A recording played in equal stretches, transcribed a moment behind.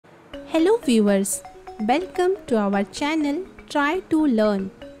Hello viewers, welcome to our channel Try to Learn.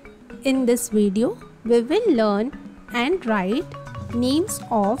 In this video, we will learn and write names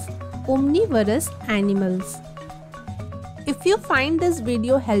of omnivorous animals. If you find this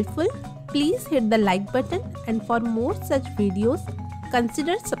video helpful, please hit the like button, and for more such videos,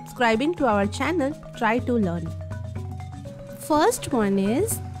 consider subscribing to our channel Try to Learn. First one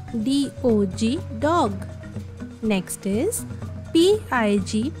is dog. Next is pig,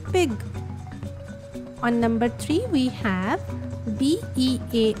 pig. On number 3 we have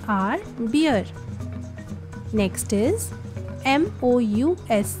bear, bear. Next is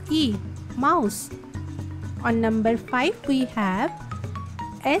mouse, mouse. On number 5 we have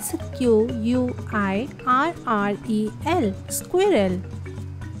squirrel, squirrel.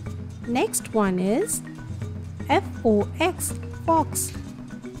 Next one is fox, fox.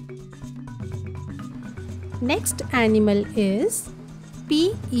 Next animal is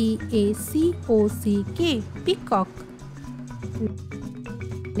peacock, peacock.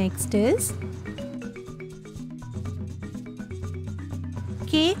 Next is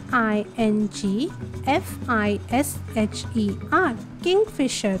kingfisher,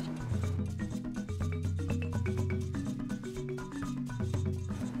 kingfisher.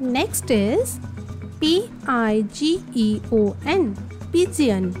 Next is pigeon,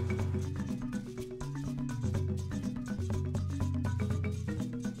 pigeon.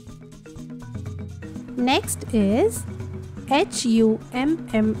 Next is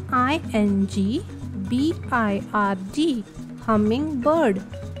hummingbird, hummingbird.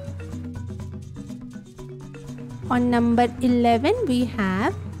 On number 11 we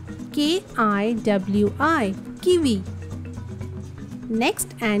have kiwi, kiwi.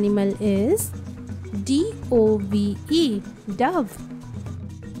 Next animal is dove, dove.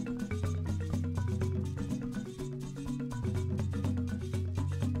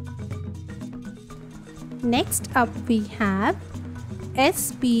 Next up we have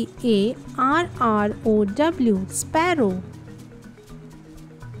sparrow, sparrow.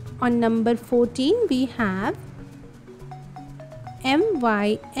 On number 14 we have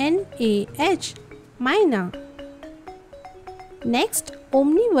mynah, myna. Next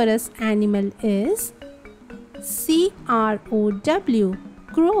omnivorous animal is crow,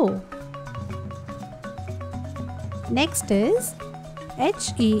 crow. Next is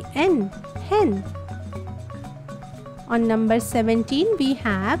hen, hen. On number 17 we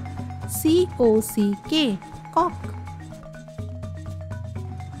have cock.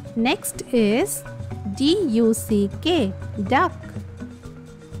 Next is duck.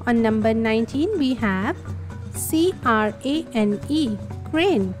 On number 19 we have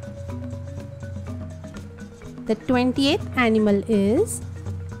crane. The 20th animal is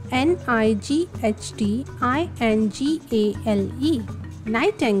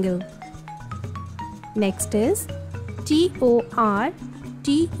nightingale. Next is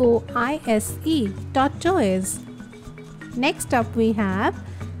tortoise. Next up we have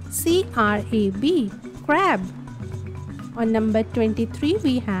crab. On number 23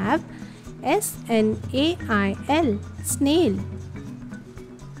 we have snail, snail.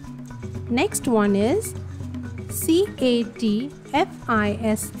 Next one is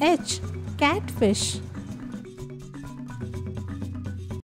catfish, catfish.